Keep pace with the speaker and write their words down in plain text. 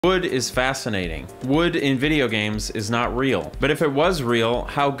Wood is fascinating. Wood in video games is not real. But if it was real,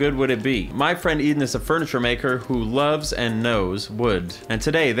 how good would it be? My friend Eden is a furniture maker who loves and knows wood. And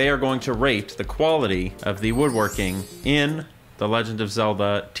today they are going to rate the quality of the woodworking in The Legend of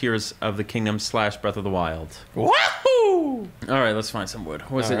Zelda Tears of the Kingdom / Breath of the Wild. Wahoo! Alright, let's find some wood.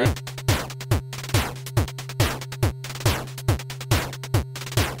 What's it?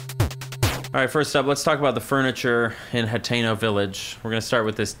 All right, first up, let's talk about the furniture in Hateno Village. We're gonna start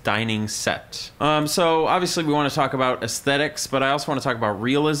with this dining set. So obviously we wanna talk about aesthetics, but I also wanna talk about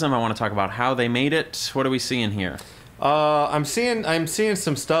realism. I wanna talk about how they made it. What are we seeing here? I'm seeing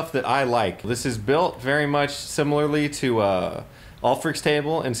some stuff that I like. This is built very much similarly to Ulfric's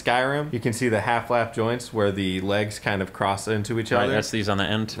table in Skyrim. You can see the half-lap joints where the legs kind of cross into each other. That's these on the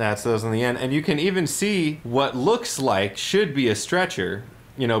end. That's those on the end. And you can even see what looks like should be a stretcher,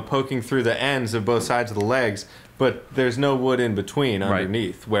 you know, poking through the ends of both sides of the legs, but there's no wood in between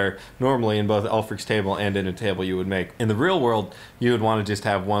underneath, where normally in both Ulfric's table and in a table you would make. In the real world, you would want to just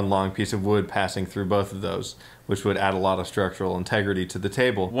have one long piece of wood passing through both of those, which would add a lot of structural integrity to the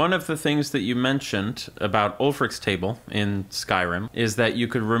table. One of the things that you mentioned about Ulfric's table in Skyrim is that you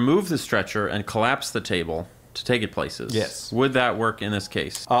could remove the stretcher and collapse the table to take it places. Yes. Would that work in this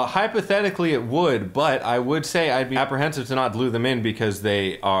case? Hypothetically it would, but I would say I'd be apprehensive to not glue them in because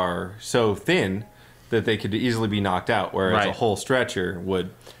they are so thin that they could easily be knocked out, whereas a whole stretcher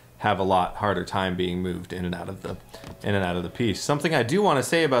would have a lot harder time being moved in and out of the piece. Something I do want to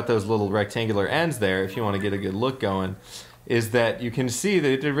say about those little rectangular ends there, if you want to get a good look going, is that you can see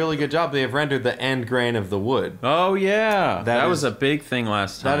they did a really good job. They have rendered the end grain of the wood. Oh yeah, that was a big thing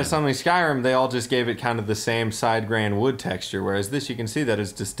last time. That is something Skyrim, they all just gave it kind of the same side grain wood texture, whereas this you can see that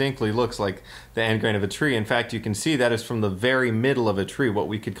it distinctly looks like the end grain of a tree. In fact, you can see that is from the very middle of a tree, what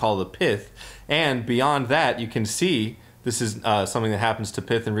we could call the pith. And beyond that, you can see, this is something that happens to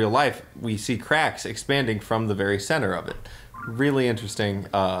pith in real life, we see cracks expanding from the very center of it. Really interesting,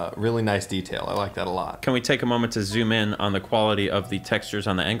 really nice detail. I like that a lot. Can we take a moment to zoom in on the quality of the textures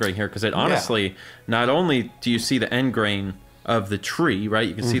on the end grain here? Because it honestly, not only do you see the end grain of the tree, right?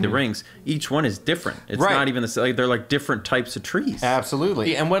 You can see the rings. Each one is different. It's not even the same. They're like different types of trees.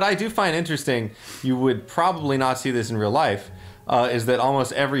 Absolutely. And what I do find interesting, you would probably not see this in real life, is that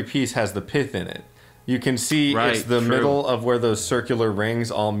almost every piece has the pith in it. You can see it's the middle of where those circular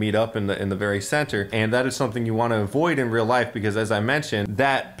rings all meet up in the very center, and that is something you want to avoid in real life because, as I mentioned,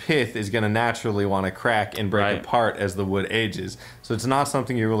 that pith is going to naturally want to crack and break apart as the wood ages. So it's not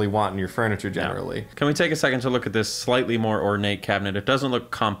something you really want in your furniture generally. Can we take a second to look at this slightly more ornate cabinet? It doesn't look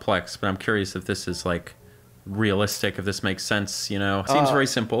complex, but I'm curious if this is like realistic, if this makes sense, you know. Seems very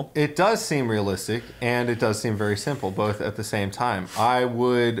simple. It does seem realistic, and it does seem very simple, both at the same time. I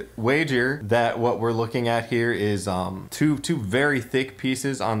would wager that what we're looking at here is two very thick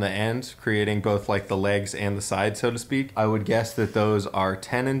pieces on the end, creating both like the legs and the side, so to speak. I would guess that those are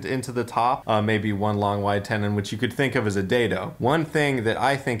tenoned into the top, maybe one long wide tenon, which you could think of as a dado. One thing that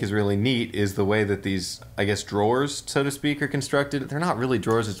I think is really neat is the way that these, I guess, drawers, so to speak, are constructed. They're not really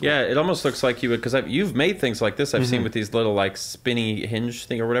drawers. It almost looks like you would, because you've made things like this I've seen with these little like spinny hinge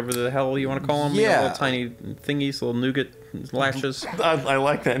thing or whatever the hell you want to call them. Yeah. You know, little tiny thingies, little nougat lashes. I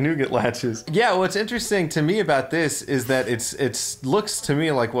like that, nougat latches. Yeah, what's interesting to me about this is that it looks to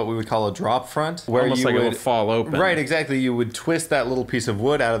me like what we would call a drop front, where almost like it would fall open. Right, exactly. You would twist that little piece of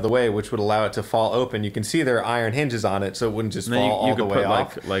wood out of the way, which would allow it to fall open. You can see there are iron hinges on it, so it wouldn't just fall all the way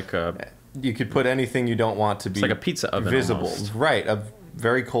off. You could put anything you don't want to be like a pizza oven visible. Almost. Right, a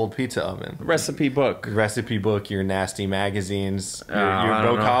very cold pizza oven. Recipe book, your nasty magazines, your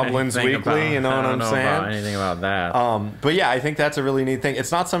Bokoblins Weekly. You know what I'm saying? I don't know anything about that. But yeah, I think that's a really neat thing.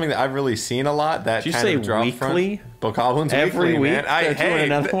 It's not something that I've really seen a lot. That Did you kind say of drop weekly? Front. Bokoblins Every Weekly, week? man. Hey,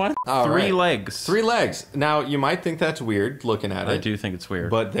 another one? Three legs. 3 legs. Now, you might think that's weird looking at it. I do think it's weird.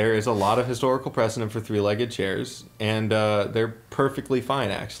 But there is a lot of historical precedent for 3-legged chairs, and they're perfectly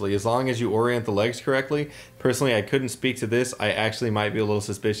fine, actually, as long as you orient the legs correctly. Personally, I couldn't speak to this. I actually might be a little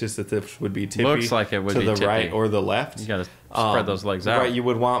suspicious that this would be tippy. Looks like it would be to the tippy. right or the left. You gotta spread those legs out. Right, you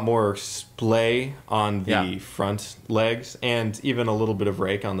would want more splay on the front legs, and even a little bit of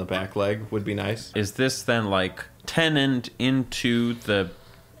rake on the back leg would be nice. Is this then like tenoned into the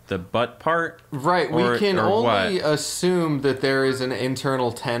butt part? Right, we can only assume that there is an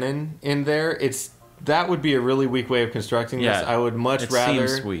internal tenon in there. That would be a really weak way of constructing this. I would much rather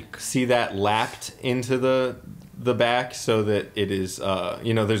see that lapped into the back so that it is,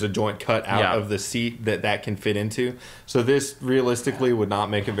 you know, there's a joint cut out of the seat that can fit into. So this realistically would not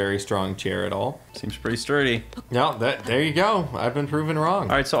make a very strong chair at all. Seems pretty sturdy. No, there you go. I've been proven wrong.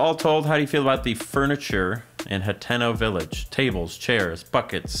 All right, so all told, how do you feel about the furniture in Hateno Village. Tables, chairs,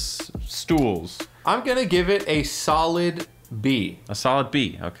 buckets, stools. I'm gonna give it a solid B. A solid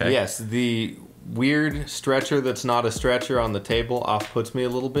B, okay. Yes, the weird stretcher that's not a stretcher on the table off-puts me a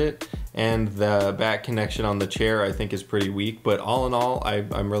little bit, and the back connection on the chair I think is pretty weak, but all in all,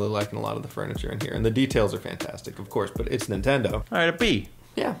 I'm really liking a lot of the furniture in here, and the details are fantastic, of course, but it's Nintendo. All right, a B.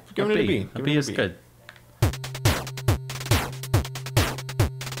 Yeah, give it a B. A B is good.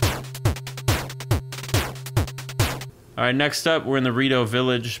 All right, next up, we're in the Rito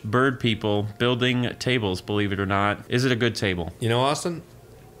Village. Bird people building tables, believe it or not. Is it a good table? You know, Austin,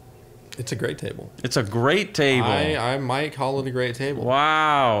 it's a great table. It's a great table. I might call it a great table.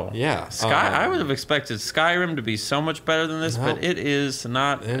 Wow. Yeah. I would have expected Skyrim to be so much better than this, but it is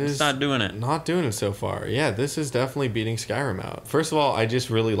not. It's not doing it. Not doing it so far. Yeah, this is definitely beating Skyrim out. First of all, I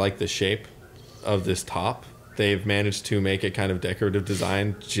just really like the shape of this top. They've managed to make it kind of decorative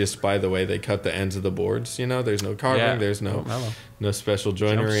design just by the way they cut the ends of the boards. You know, there's no carving, there's no special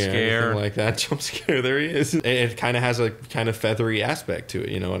joinery or anything like that. Jump scare, there he is. It kind of has a kind of feathery aspect to it.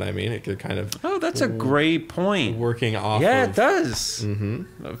 You know what I mean? It could kind of. Oh, that's a great point. Working off. Yeah, of, it does.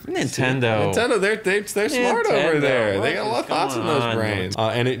 Nintendo. Nintendo, they're smart over there. They got a lot of thoughts in those brains.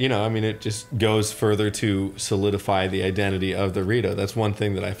 And it just goes further to solidify the identity of the Rito. That's one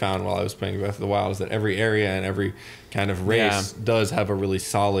thing that I found while I was playing Breath of the Wild is that every area and every kind of race does have a really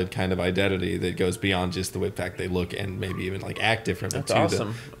solid kind of identity that goes beyond just the fact they look and maybe even like act different. That's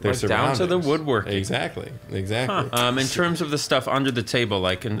awesome. Their down to the woodworking. Exactly. In terms of the stuff under the table,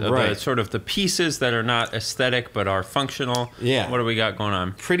 like the sort of the pieces that are not aesthetic but are functional. Yeah. What do we got going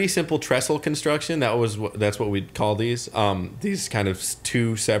on? Pretty simple trestle construction. That's what we'd call these. These kind of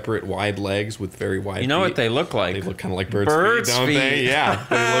two separate wide legs with very wide feet. You know what they look like? They look kind of like birds' feet, don't they? Yeah.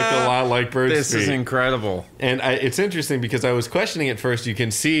 They look a lot like birds' feet. This is incredible. And it's interesting because I was questioning it first. You can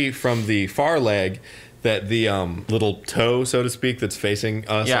see from the far leg that the little toe, so to speak, that's facing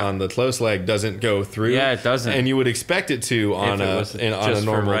us on the close leg doesn't go through. Yeah, it doesn't. And you would expect it to on a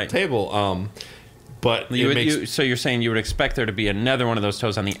normal table. But so you're saying you would expect there to be another one of those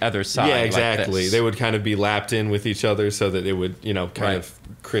toes on the other side. Yeah, exactly. Like they would kind of be lapped in with each other so that it would, kind of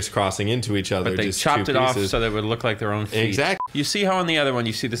crisscrossing into each other. But they chopped it off so that it would look like their own feet. Exactly. You see how on the other one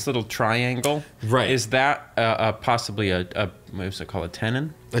you see this little triangle? Right. Is that possibly a what's it called? A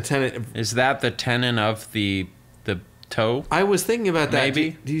tenon? A tenon. Is that the tenon of the toe? I was thinking about that.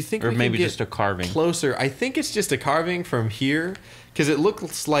 Maybe. Do you think or we maybe can get just a carving? Closer. I think it's just a carving from here. Because it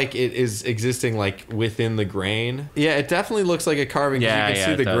looks like it is existing like within the grain. Yeah, it definitely looks like a carving because you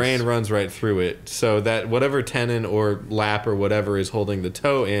can see the grain runs right through it. So that whatever tenon or lap or whatever is holding the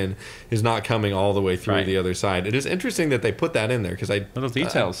toe in is not coming all the way through the other side. It is interesting that they put that in there because little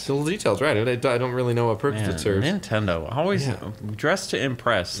details. Little details, right. I don't really know what purpose it serves. Nintendo, always dressed to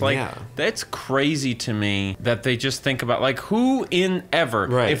impress. Like, that's crazy to me that they just think about, like, who in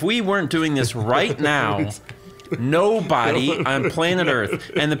ever, if we weren't doing this right now... Nobody on planet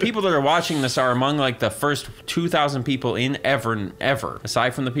Earth, and the people that are watching this are among like the first 2,000 people in ever,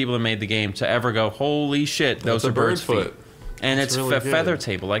 aside from the people that made the game, to ever go, holy shit, those are birds' feet. And it's really a feather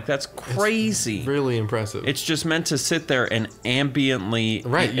table. Like, that's crazy. It's really impressive. It's just meant to sit there and ambiently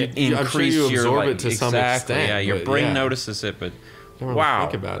increase I'm sure you absorb your, it to some extent. Yeah, your brain notices it, but wow.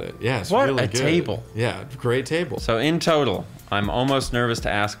 Think about it. Yeah, it's what really good. What a table. Yeah, great table. So in total, I'm almost nervous to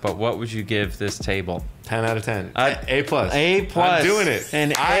ask, but what would you give this table? 10 out of 10. A plus. A plus. I'm doing it.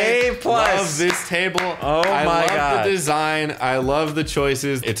 An A plus. I love this table. Oh my God. I love the design. I love the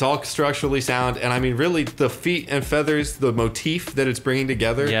choices. It's all structurally sound. And I mean, really, the feet and feathers, the motif that it's bringing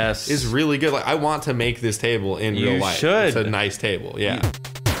together is really good. Like, I want to make this table in real life. You should. It's a nice table. Yeah.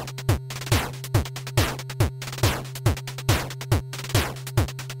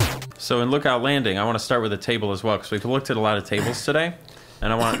 So in Lookout Landing, I want to start with a table as well, because we've looked at a lot of tables today,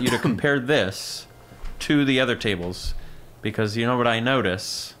 and I want you to compare this to the other tables, because you know what I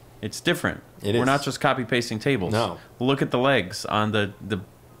notice? It's different. We're not just copy-pasting tables. No. Look at the legs on the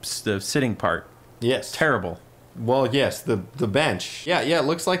sitting part. Yes. Terrible. Well, yes, the bench. Yeah, it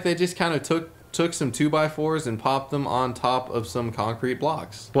looks like they just kind of took some 2x4s and popped them on top of some concrete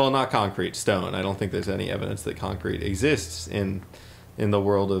blocks. Well, not concrete, stone. I don't think there's any evidence that concrete exists in the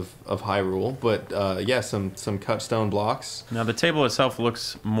world of Hyrule, but some cut stone blocks. Now the table itself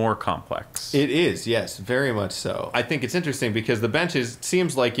looks more complex. It is, yes, very much so. I think it's interesting because the benches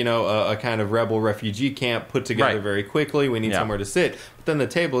seems like, a kind of rebel refugee camp put together very quickly. We need somewhere to sit. But then the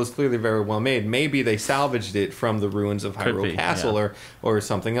table is clearly very well made. Maybe they salvaged it from the ruins of Hyrule Castle or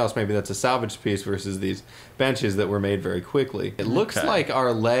something else. Maybe that's a salvaged piece versus these benches that were made very quickly. It looks like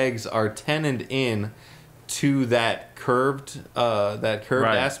our legs are tenoned in to that curved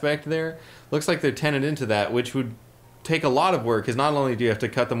Right. aspect there. Looks like they're tenon into that, which would take a lot of work, because not only do you have to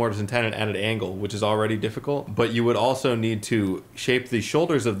cut the mortise and tenon at an angle, which is already difficult, but you would also need to shape the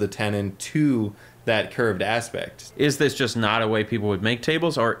shoulders of the tenon to that curved aspect. Is this just not a way people would make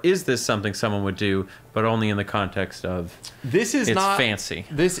tables, or is this something someone would do, but only in the context of This is it's not fancy?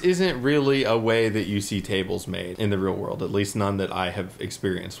 This isn't really a way that you see tables made in the real world, at least none that I have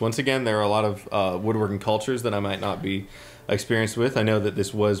experienced. Once again, there are a lot of woodworking cultures that I might not be experienced with. I know that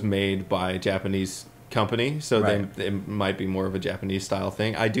this was made by a Japanese company, so Right. it might be more of a Japanese style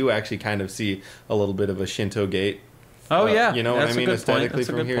thing. I do actually kind of see a little bit of a Shinto gate. Oh yeah, You know what that's I mean, a good point. aesthetically That's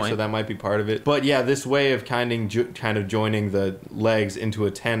a from good here, point. so that might be part of it. But yeah, this way of kind of joining the legs into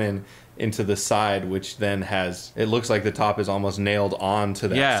a tenon into the side, which then has, it looks like the top is almost nailed onto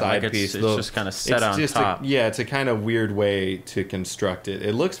that Yeah, side like piece. it's just kind of set on top. It's a kind of weird way to construct it.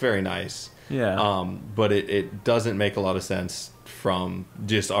 It looks very nice. Yeah. But it doesn't make a lot of sense from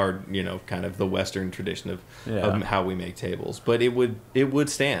just our, kind of the Western tradition of how we make tables. But it would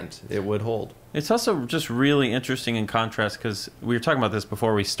stand. It would hold. It's also just really interesting in contrast, because we were talking about this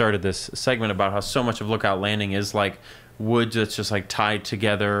before we started this segment about how so much of Lookout Landing is like wood that's just like tied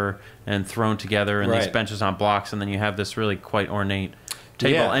together and thrown together, and these Right. benches on blocks, and then you have this really quite ornate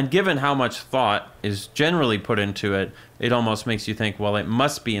table. Yeah. And given how much thought is generally put into it, it almost makes you think, well, it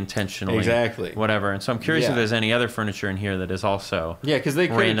must be intentionally Exactly. whatever. And so I'm curious Yeah. if there's any other furniture in here that is also Yeah, because they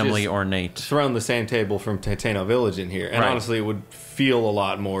could randomly just ornate. thrown the same table from Titano Village in here, and Right. honestly, it would feel a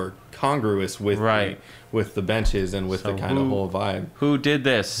lot more congruous with Right. with the benches and with So the kind of whole vibe. Who did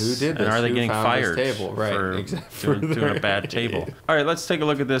this? Who did this? And are they Who getting found fired this table? Right, for exactly. doing a bad table? All right, let's take a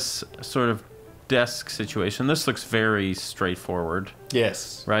look at this sort of desk situation. This looks very straightforward,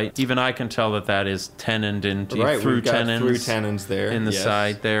 Yes. right? Even I can tell that that is tenoned into Right, through we've got tenons through tenons there in the yes.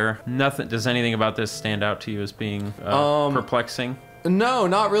 side there. Nothing. Does anything about this stand out to you as being perplexing? No,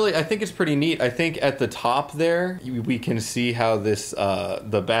 not really. I think it's pretty neat. I think at the top there, we can see how this,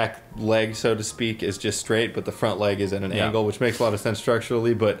 the back leg, so to speak, is just straight, but the front leg is at an Yeah. angle, which makes a lot of sense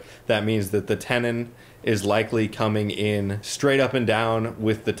structurally, but that means that the tenon is likely coming in straight up and down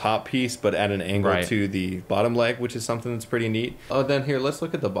with the top piece, but at an angle Right. to the bottom leg, which is something that's pretty neat. Oh, then here, let's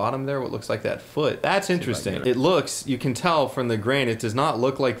look at the bottom there, what looks like that foot. That's interesting. It looks, you can tell from the grain, it does not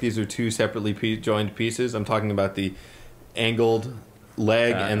look like these are two separately joined pieces. I'm talking about the angled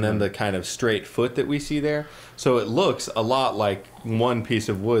leg and then the kind of straight foot that we see there. So it looks a lot like one piece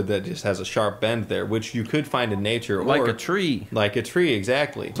of wood that just has a sharp bend there, which you could find in nature. Like or a tree. Like a tree,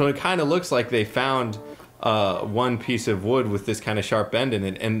 exactly. So it kind of looks like they found one piece of wood with this kind of sharp bend in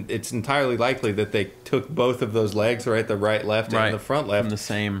it, and it's entirely likely that they took both of those legs, right, the right, left, Right. and the front left, From the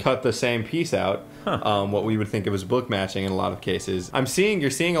same- cut the same piece out. What we would think of as book matching in a lot of cases. You're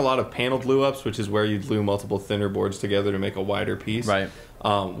seeing a lot of paneled glue ups, which is where you glue multiple thinner boards together to make a wider piece. Right.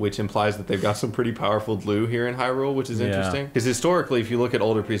 Which implies that they've got some pretty powerful glue here in Hyrule, which is Yeah. interesting. Because historically, if you look at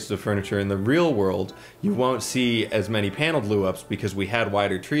older pieces of furniture in the real world, you won't see as many paneled glue ups because we had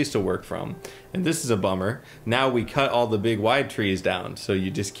wider trees to work from. And this is a bummer. Now we cut all the big wide trees down, so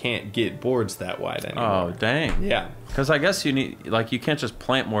you just can't get boards that wide anymore. Oh, dang. Yeah. Because I guess you need, like, you can't just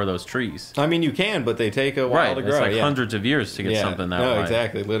plant more of those trees. I mean, you can, but they take a while Right. to It's grow. like yeah. hundreds of years to get Yeah. something that No, wide.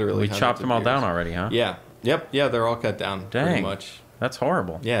 exactly. Literally. We hundreds chopped of them all years. down already, huh? Yeah. Yep. Yeah, they're all cut down. Pretty Dang. much. That's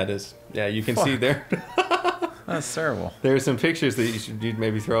horrible. Yeah, it is. Yeah, you can Fuck. see there. That's terrible. There are some pictures that you'd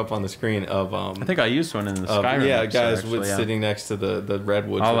maybe throw up on the screen of I think I used one in the Skyrim yeah, episode, guys actually, yeah. sitting next to the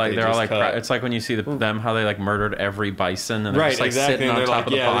redwoods. All that like they they're all just like cut. it's like when you see them how they like murdered every bison and they're Right, just like exactly. sitting And on they're top like,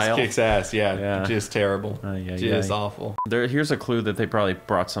 of the yeah, pile. this kicks ass. Yeah, Yeah. just terrible. Ay, ay, Just ay. awful. Here's a clue that they probably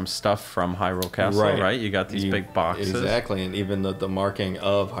brought some stuff from Hyrule Castle, right? You got these big boxes. Exactly, and even the marking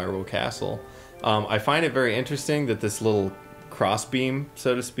of Hyrule Castle. I find it very interesting that this little crossbeam,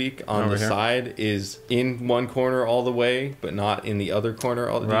 so to speak, on Over the here? side is in one corner all the way, but not in the other corner.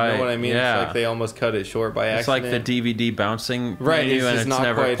 Do you Right, know what I mean? yeah. It's like they almost cut it short by It's like accident. the DVD bouncing Right, menu, and just it's not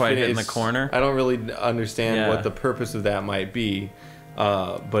never quite fit- hitting the it's- corner. I don't really understand Yeah. what the purpose of that might be,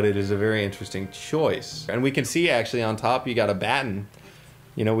 but it is a very interesting choice. And we can see actually on top you got a batten.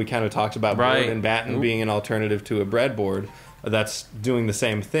 You know, we kind of talked about Right. board and batten Oop. being an alternative to a breadboard. That's doing the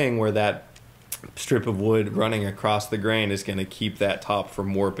same thing where that strip of wood running across the grain is going to keep that top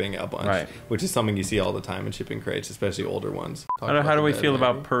from warping a bunch, Right. which is something you see all the time in shipping crates, especially older ones. Talk How about do the we bed, feel maybe.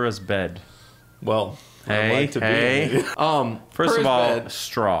 about Purra's bed? Well, I'd Hey, like to be hey. in it. First of Purra's all, bed-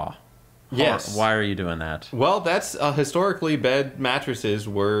 straw. Yes. Why are you doing that? Well, that's historically bed mattresses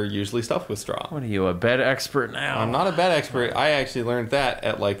were usually stuffed with straw. What are you, a bed expert now? I'm not a bed expert. I actually learned that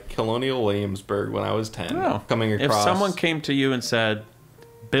at like Colonial Williamsburg when I was 10. Oh. Coming If across. someone came to you and said,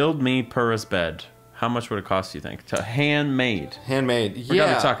 "Build me Purra's bed," how much would it cost, you think? To handmade. Handmade, We're yeah.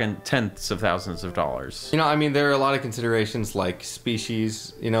 gonna be talking tens of thousands of dollars. You know, I mean, there are a lot of considerations like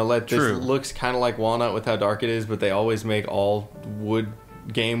species. You know, this True. looks kind of like walnut with how dark it is, but they always make all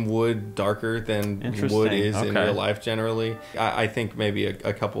game wood darker than wood is in real life generally. I think maybe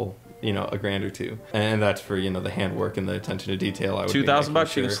a couple, you know, a grand or two, and that's for, you know, the handwork and the attention to detail. I would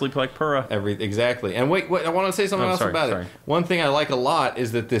 $2,000, you can sleep like Purra. Exactly. And wait, I want to say something else about it. One thing I like a lot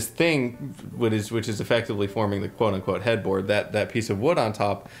is that this thing, which is effectively forming the quote unquote headboard, that piece of wood on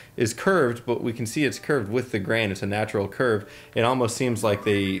top is curved, but we can see it's curved with the grain. It's a natural curve. It almost seems like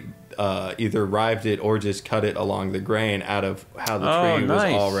they either rived it or just cut it along the grain out of how the tree was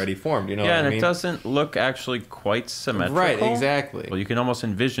already formed. You know what I mean? Yeah, and it doesn't look actually quite symmetrical. Right, exactly. Well, you can almost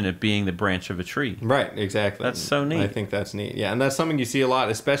envision it being the branch of a tree. Right, exactly. That's so neat. I think that's neat. Yeah, and that's something you see a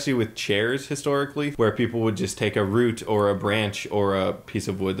lot, especially with chairs historically, where people would just take a root or a branch or a piece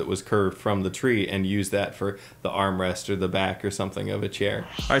of wood that was curved from the tree and use that for the armrest or the back or something of a chair.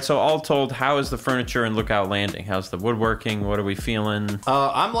 All right, so all told, how is the furniture in Lookout Landing? How's the woodworking? What are we feeling?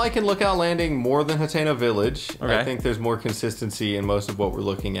 I'm liking Lookout Landing more than Hateno Village. Okay. I think there's more consistency in most of what we're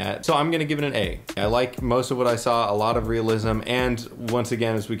looking at. So I'm going to give it an A. I like most of what I saw, a lot of realism, and once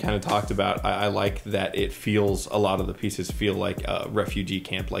again, as we kind of talked about, I like that it feels, a lot of the pieces feel like a refugee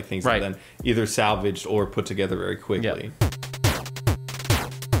camp, like things that are then either salvaged or put together very quickly. Yep.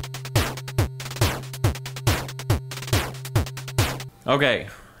 Okay,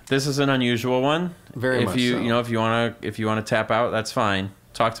 this is an unusual one. Very much so. You know, if you wanna tap out, that's fine.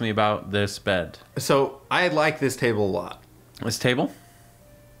 Talk to me about this bed. So I like this table a lot. This table?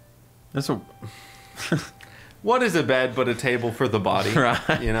 That's a What is a bed but a table for the body?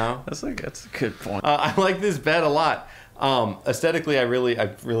 Right. You know? That's a good point. I like this bed a lot. Aesthetically, I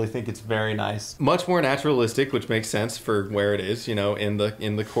really think it's very nice. Much more naturalistic, which makes sense for where it is, you know, in the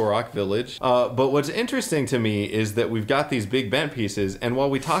Korok village. But what's interesting to me is that we've got these big bent pieces, and while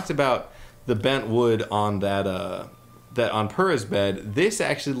we talked about the bent wood on that on Purra's bed, this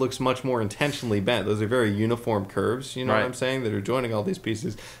actually looks much more intentionally bent. Those are very uniform curves, you know what I'm saying, that are joining all these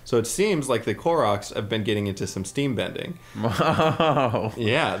pieces. So it seems like the Koroks have been getting into some steam bending. Wow.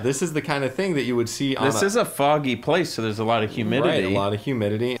 Yeah, this is the kind of thing that you would see on This is a foggy place, so there's a lot of humidity. Right, a lot of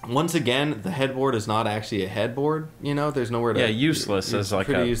humidity. Once again, the headboard is not actually a headboard, you know, there's nowhere to... Yeah, useless as like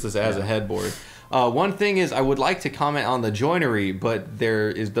pretty useless as a headboard. One thing is, I would like to comment on the joinery, but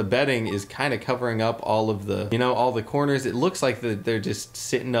the bedding is kind of covering up all of the, you know, all the corners. It looks like they're just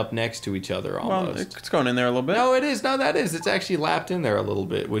sitting up next to each other almost. Well, it's going in there a little bit. No, it is. No, that is. It's actually lapped in there a little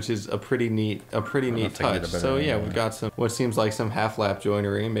bit, which is a pretty neat touch. So yeah, we've got some what seems like some half-lap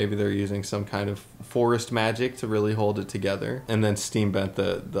joinery. Maybe they're using some kind of forest magic to really hold it together, and then steam bent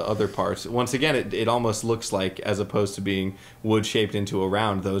the other parts. Once again, it almost looks like, as opposed to being wood shaped into a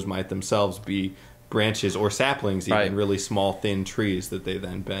round, those might themselves be branches or saplings, even really small thin trees that they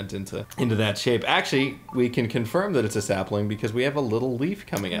then bent into that shape. Actually, we can confirm that it's a sapling because we have a little leaf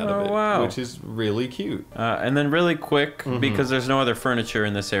coming out of it, which is really cute. And then really quick, because there's no other furniture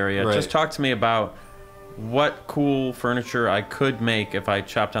in this area, just talk to me about what cool furniture I could make if I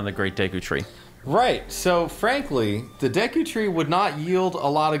chopped down the Great Deku Tree. Right, so frankly, the Deku Tree would not yield a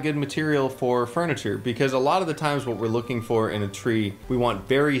lot of good material for furniture, because a lot of the times what we're looking for in a tree, we want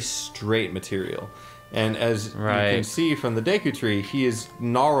very straight material. And as you can see from the Deku Tree, he is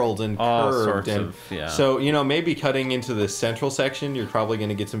gnarled and curved. So, you know, maybe cutting into the central section, you're probably going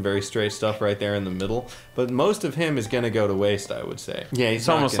to get some very straight stuff right there in the middle. But most of him is going to go to waste, I would say. Yeah, it's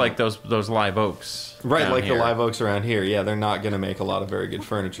almost like those live oaks. Right, like the live oaks around here. Yeah, they're not going to make a lot of very good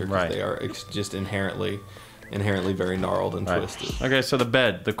furniture because they are just inherently very gnarled and twisted. Okay, so the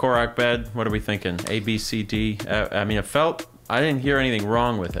bed, the Korok bed, what are we thinking? A, B, C, D? I mean, I didn't hear anything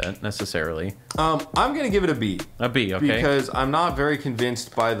wrong with it, necessarily. I'm going to give it a B. A B, okay. Because I'm not very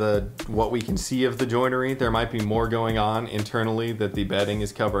convinced by what we can see of the joinery. There might be more going on internally that the bedding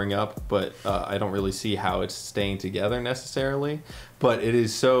is covering up, but I don't really see how it's staying together necessarily. But it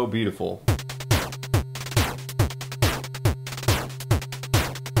is so beautiful.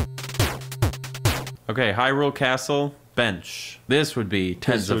 Okay, Hyrule Castle bench. This would be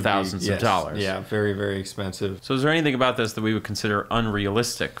tens of thousands of dollars. Yeah, very, very expensive. So is there anything about this that we would consider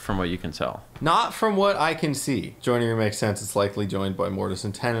unrealistic from what you can tell? Not from what I can see. Joinery makes sense. It's likely joined by mortise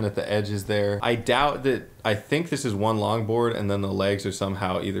and tenon at the edges there. I doubt that. I think this is one longboard and then the legs are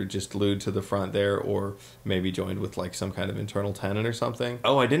somehow either just glued to the front there or maybe joined with like some kind of internal tenon or something.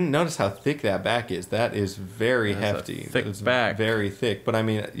 Oh, I didn't notice how thick that back is. That is very hefty. Thick back. Very thick. But I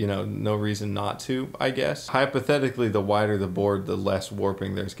mean, you know, no reason not to, I guess. Hypothetically, the wider the board, the less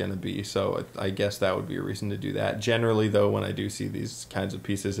warping there's going to be. So I guess that would be a reason to do that. Generally, though, when I do see these kinds of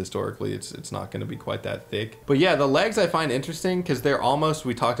pieces historically, it's not going to be quite that thick. But yeah, the legs I find interesting because they're almost,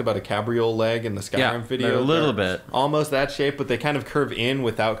 we talked about a cabriole leg in the Skyrim video. They're a little bit. Almost that shape, but they kind of curve in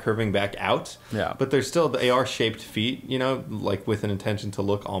without curving back out. Yeah. But they are shaped feet, you know, like with an intention to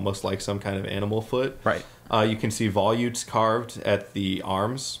look almost like some kind of animal foot. Right. You can see volutes carved at the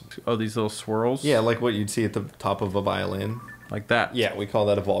arms. Oh, these little swirls? Yeah, like what you'd see at the top of a violin. Like that? Yeah, we call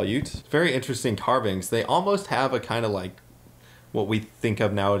that a volute. Very interesting carvings. They almost have a kind of like what we think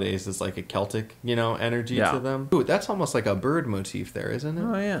of nowadays as like a Celtic, you know, energy to them. Ooh, that's almost like a bird motif there, isn't it?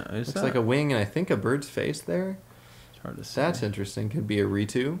 Oh, yeah. Looks like a wing and I think a bird's face there. It's hard to see. That's interesting. Could be a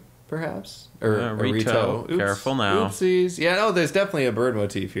ritu, perhaps? Or a Rito. Oops. Careful now. Oopsies. Yeah, no, there's definitely a bird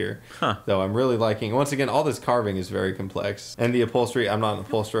motif here. Huh. Though I'm really liking, once again, all this carving is very complex. And the upholstery, I'm not an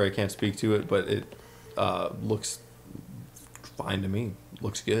upholsterer, I can't speak to it, but it looks fine to me.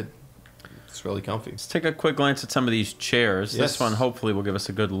 Looks good. It's really comfy. Let's take a quick glance at some of these chairs. Yes. This one hopefully will give us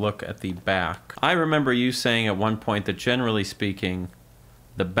a good look at the back. I remember you saying at one point that generally speaking,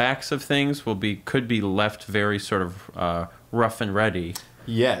 the backs of things could be left very sort of rough and ready.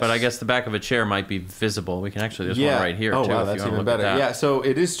 Yes. But I guess the back of a chair might be visible. We can actually, there's one right here, oh, too. Wow, if that's you even want to look better. at that. Yeah, so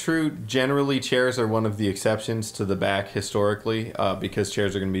it is true. Generally, chairs are one of the exceptions to the back historically because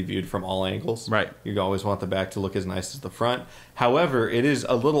chairs are going to be viewed from all angles. Right. You always want the back to look as nice as the front. However, it is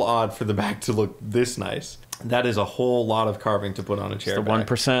a little odd for the back to look this nice. That is a whole lot of carving to put on a chair. It's the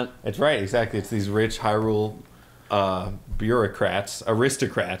 1%. It's right, exactly. It's these rich Hyrule bureaucrats,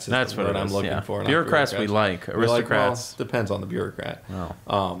 aristocrats. That's what I'm looking for. Bureaucrats we like. Aristocrats. Well, depends on the bureaucrat.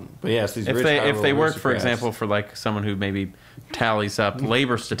 Oh. But yes, these if rich they work, for aristocrats. example, for like someone who maybe tallies up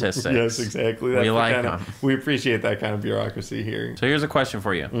labor statistics. Yes, exactly. That's we like them. We appreciate that kind of bureaucracy here. So here's a question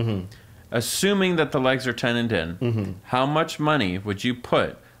for you. Mm-hmm. Assuming that the legs are tenoned in, how much money would you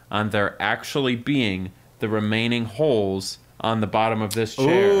put on there actually being the remaining holes on the bottom of this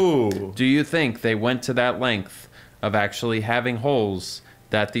chair? Ooh. Do you think they went to that length of actually having holes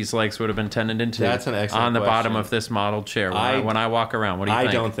that these legs would have been tenoned into? That's an excellent on the bottom question. of this model chair when I walk around? What do you think?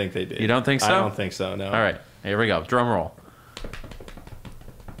 I don't think they did. You don't think so? I don't think so, no. All right, here we go. Drum roll.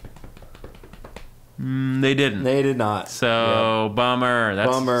 They didn't. They did not. So, bummer.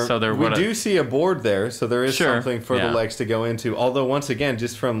 That's, Bummer. So we do see a board there, so there is something for the legs to go into. Although, once again,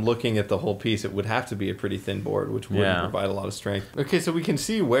 just from looking at the whole piece, it would have to be a pretty thin board, which wouldn't provide a lot of strength. Okay, so we can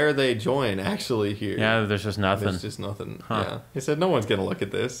see where they join, actually, here. Yeah, there's just nothing. There's just nothing. Huh. Yeah. He said no one's going to look at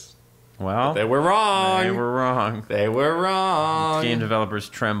this. Well, but they were wrong. They were wrong. They were wrong. Game developers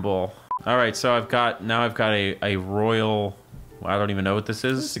tremble. All right, so I've got a royal... I don't even know what this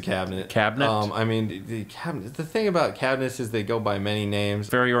is. It's a cabinet. Cabinet? I mean, the cabinet. The thing about cabinets is they go by many names.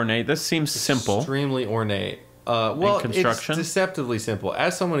 Very ornate. This seems simple. Extremely ornate. Well, construction? It's deceptively simple.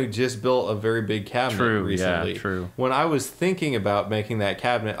 As someone who just built a very big cabinet recently, when I was thinking about making that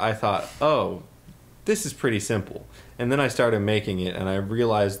cabinet, I thought, oh, this is pretty simple. And then I started making it, and I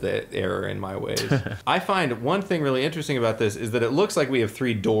realized that error in my ways. I find one thing really interesting about this is that it looks like we have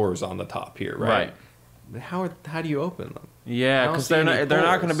 3 doors on the top here, right? How do you open them? Yeah, because they're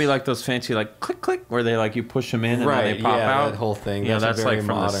not going to be like those fancy like click click where they like you push them in and then they pop out. That whole thing. Yeah, that's like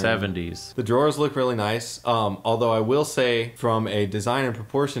from modern. the 70s. The drawers look really nice. Although I will say, from a design and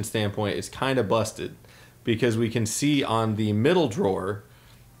proportion standpoint, it's kind of busted because we can see on the middle drawer.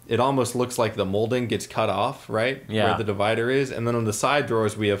 It almost looks like the molding gets cut off, right? Yeah. Where the divider is. And then on the side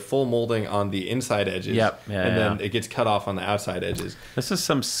drawers, we have full molding on the inside edges. Yep. And then it gets cut off on the outside edges. This is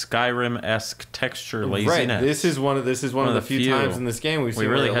some Skyrim-esque texture laziness. Right. This is one of the few times in this game we've seen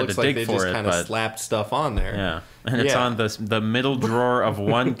really where it had looks to like dig they just for it, kind of slapped stuff on there. Yeah. And it's on the middle drawer of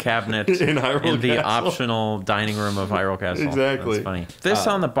one cabinet in the optional dining room of Hyrule Castle. Exactly. That's funny. This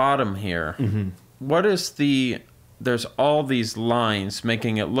on the bottom here, what is the... There's all these lines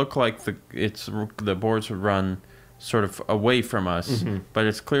making it look like the boards would run sort of away from us, but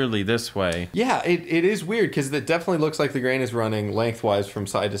it's clearly this way. Yeah, it is weird because it definitely looks like the grain is running lengthwise from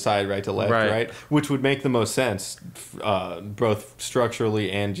side to side, right to left, right? Which would make the most sense, both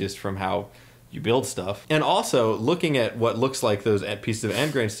structurally and just from how you build stuff. And also, looking at what looks like those pieces of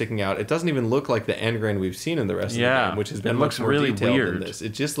end grain sticking out, it doesn't even look like the end grain we've seen in the rest of the game, which has been much more really detailed weird. than this.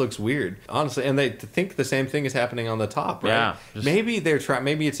 It just looks weird, honestly. And they think the same thing is happening on the top, right? Yeah. Maybe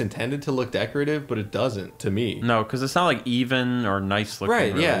maybe it's intended to look decorative, but it doesn't to me. No, because it's not like even or nice looking.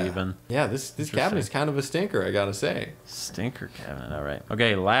 Right? Really even. Yeah. This cabinet is kind of a stinker, I gotta say. Stinker cabinet. All right.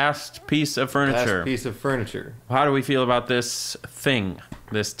 Okay. Last piece of furniture. Last piece of furniture. How do we feel about this thing?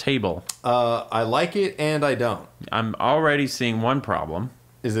 This table? I like it and I don't. I'm already seeing one problem.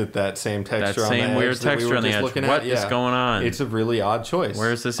 Is it that same texture That on the same edge weird that we texture were on the just edge. looking What at? is going on? It's a really odd choice.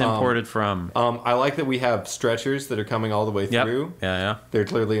 Where is this imported from? I like that we have stretchers that are coming all the way through. Yeah. They're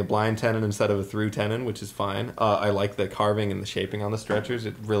clearly a blind tenon instead of a through tenon, which is fine. I like the carving and the shaping on the stretchers.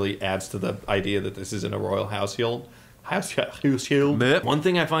 It really adds to the idea that this isn't a royal household. One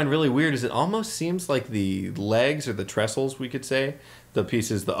thing I find really weird is it almost seems like the legs or the trestles, we could say, the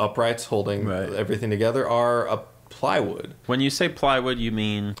pieces, the uprights holding everything together, are a plywood. When you say plywood, you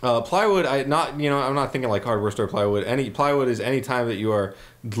mean plywood? I'm not thinking like hardware store plywood. Any plywood is any time that you are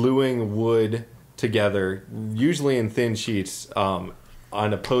gluing wood together, usually in thin sheets, on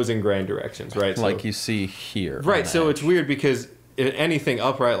opposing grain directions, right? Like you see here. Right. So it's weird because anything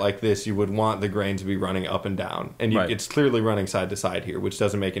upright like this, you would want the grain to be running up and down, and it's clearly running side to side here, which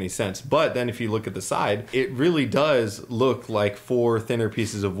doesn't make any sense. But then if you look at the side, it really does look like 4 thinner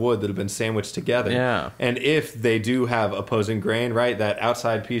pieces of wood that have been sandwiched together. Yeah. And if they do have opposing grain, right, that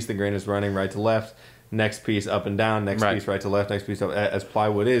outside piece, the grain is running right to left, next piece up and down, next piece right to left, next piece up, as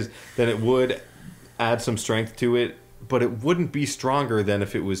plywood is, then it would add some strength to it. But it wouldn't be stronger than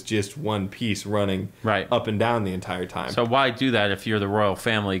if it was just one piece running up and down the entire time. So why do that if you're the royal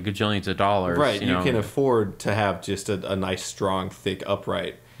family, gajillions of dollars? Right, you can afford to have just a nice, strong, thick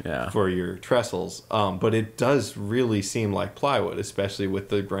upright for your trestles. But it does really seem like plywood, especially with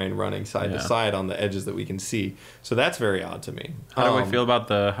the grain running side to side on the edges that we can see. So that's very odd to me. How do we feel about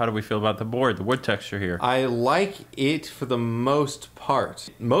the board, the wood texture here? I like it for the most part.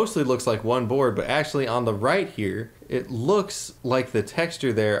 Mostly looks like one board, but actually on the right here, it looks like the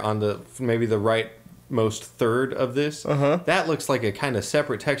texture there on maybe the rightmost third of this. That looks like a kind of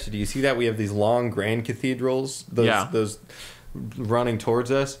separate texture. Do you see that? We have these long grand cathedrals. Those running towards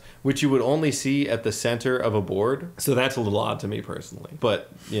us, which you would only see at the center of a board. So that's a little odd to me personally.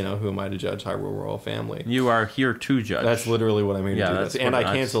 But, who am I to judge Hyrule Royal Family? You are here to judge. That's literally what I'm here to do. And I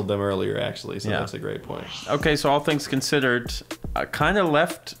nice. Canceled them earlier, actually, so that's a great point. Okay, so all things considered, kind of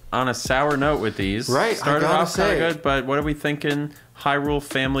left on a sour note with these. Right, Started off kind of good, but what are we thinking? Hyrule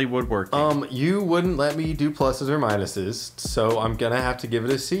Family Woodworking. You wouldn't let me do pluses or minuses, so I'm gonna have to give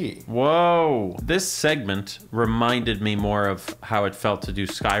it a C. Whoa. This segment reminded me more of how it felt to do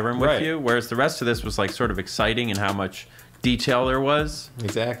Skyrim with you, whereas the rest of this was like sort of exciting and how much detail there was.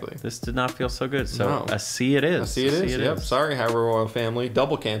 Exactly. This did not feel so good, so a C it is. A C it is, yep. Sorry, Hyrule Royal Family.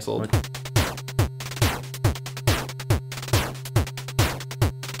 Double canceled.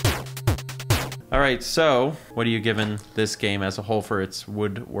 All right, so what are you giving this game as a whole for its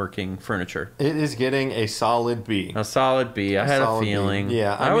woodworking furniture? It is getting a solid B. A solid B. I had a feeling. B.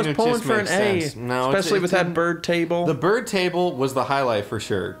 Yeah, I was pulling for an A, especially with that bird table. The bird table was the highlight for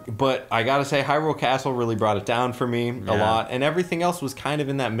sure, but I gotta say Hyrule Castle really brought it down for me a lot, and everything else was kind of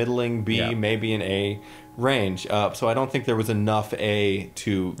in that middling B, maybe an A range. So I don't think there was enough A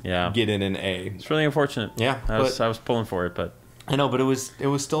to get in an A. It's really unfortunate. Yeah, I was pulling for it, but. I know, but it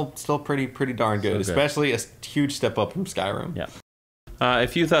was still pretty darn good, especially a huge step up from Skyrim. Yeah.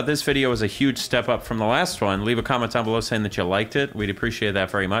 If you thought this video was a huge step up from the last one, leave a comment down below saying that you liked it. We'd appreciate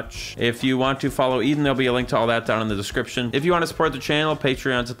that very much. If you want to follow Eden, there'll be a link to all that down in the description. If you want to support the channel,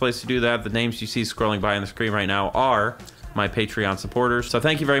 Patreon's a place to do that. The names you see scrolling by on the screen right now are my Patreon supporters. So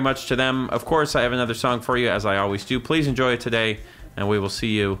thank you very much to them. Of course, I have another song for you, as I always do. Please enjoy it today, and we will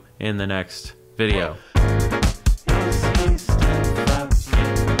see you in the next video.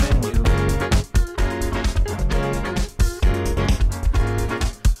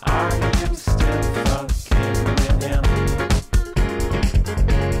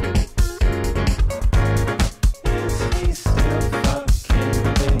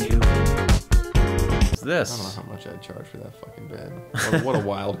 I don't know how much I'd charge for that fucking bed. What a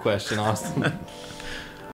wild question, Austin.